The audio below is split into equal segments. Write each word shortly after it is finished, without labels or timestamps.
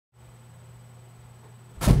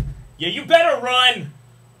Yeah, you better run!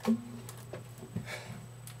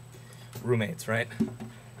 Roommates, right?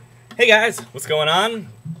 Hey guys, what's going on?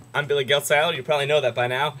 I'm Billy Geltzeiler, you probably know that by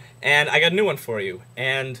now, and I got a new one for you.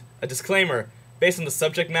 And a disclaimer, based on the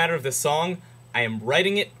subject matter of this song, I am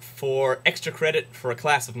writing it for extra credit for a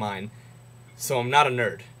class of mine, so I'm not a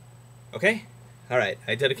nerd. Okay? Alright,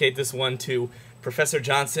 I dedicate this one to Professor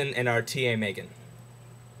Johnson and our TA Megan.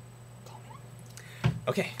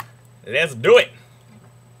 Okay, let's do it!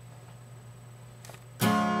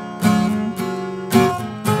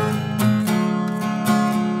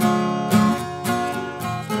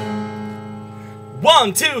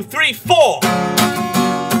 One, two, three, four!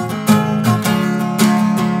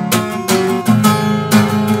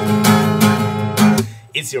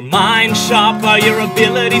 Is your mind sharp? Are your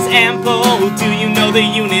abilities ample? Do you know the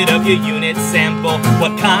unit of your unit sample?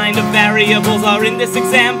 What kind of variables are in this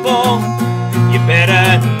example? You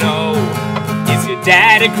better know. Is your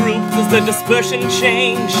data group? Does the dispersion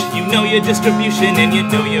change? You know your distribution and you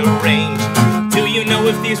know your range. Do you know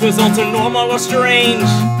if these results are normal or strange?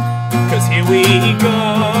 'Cause here we go.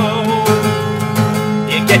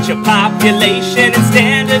 You get your population and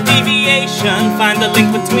standard deviation. Find the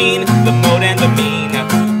link between the mode and the mean.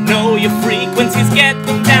 Know your frequencies, get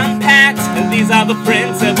them down pat. And these are the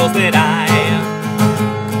principles that I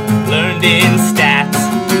learned in stats.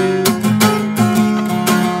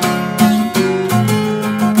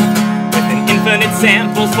 Infinite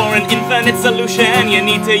samples for an infinite solution. You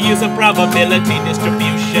need to use a probability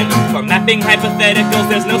distribution. For mapping hypotheticals,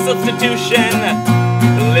 there's no substitution.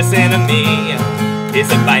 Listen to me. Is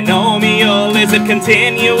it binomial? Is it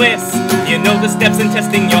continuous? You know the steps in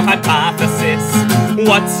testing your hypothesis.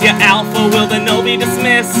 What's your alpha? Will the null be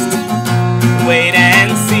dismissed? Wait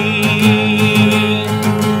and see.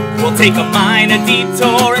 We'll take a minor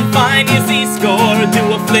detour and find your z-score.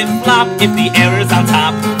 Do a flip-flop if the error's on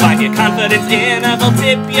top. Find your confidence interval,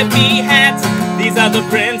 tip your p-hat. These are the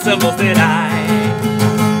principles that I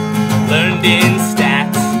learned in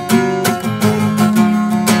stats.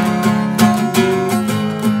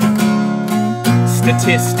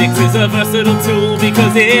 Statistics is a versatile tool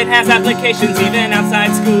because it has applications even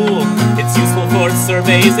outside school. It's useful for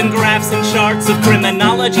surveys and graphs and charts of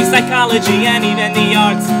criminology, psychology, and even the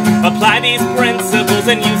arts. Apply these principles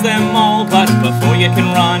and use them all, but before you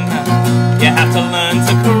can run, you have to learn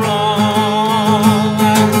to crawl.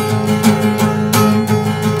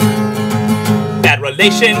 Bad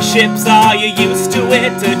relationships, are you used to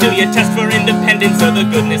it? Or do you test for independence or the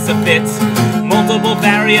goodness of it? Multiple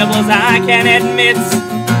variables, I can admit,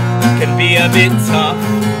 can be a bit tough.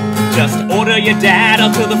 Just order your data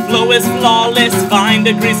till the flow is flawless. Find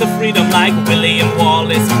degrees of freedom like William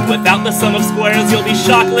Wallace. Without the sum of squares, you'll be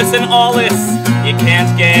shockless and aweless. You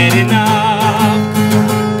can't get enough.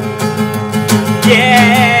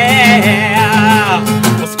 Yeah!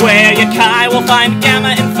 We'll square your chi, we'll find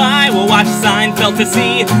gamma and phi. We'll watch Seinfeld to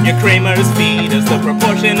see your Kramer's feed. Is the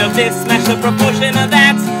proportion of this match the proportion of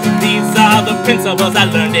that? These are the principles I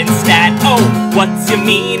learned in stat. Oh, what's your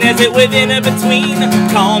mean? Is it within or between?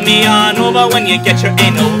 Call me on over when you get your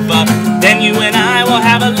ANOVA. Then you and I will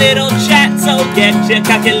have a little chat. So get your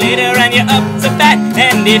calculator and you're up to bat.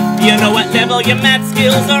 And if you know what level your math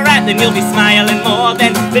skills are at, then you'll be smiling more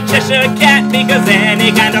than the Cheshire Cat. Because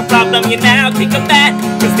any kind of problem you now can combat.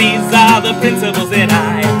 'Cause these are the principles that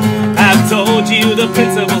I have told you. The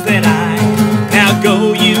principles that I now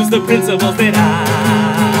go use. The principles that I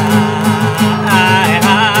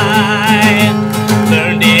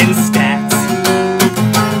learned in stats.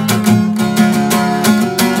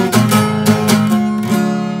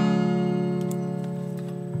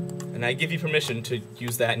 And I give you permission to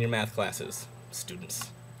use that in your math classes, students.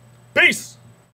 Peace!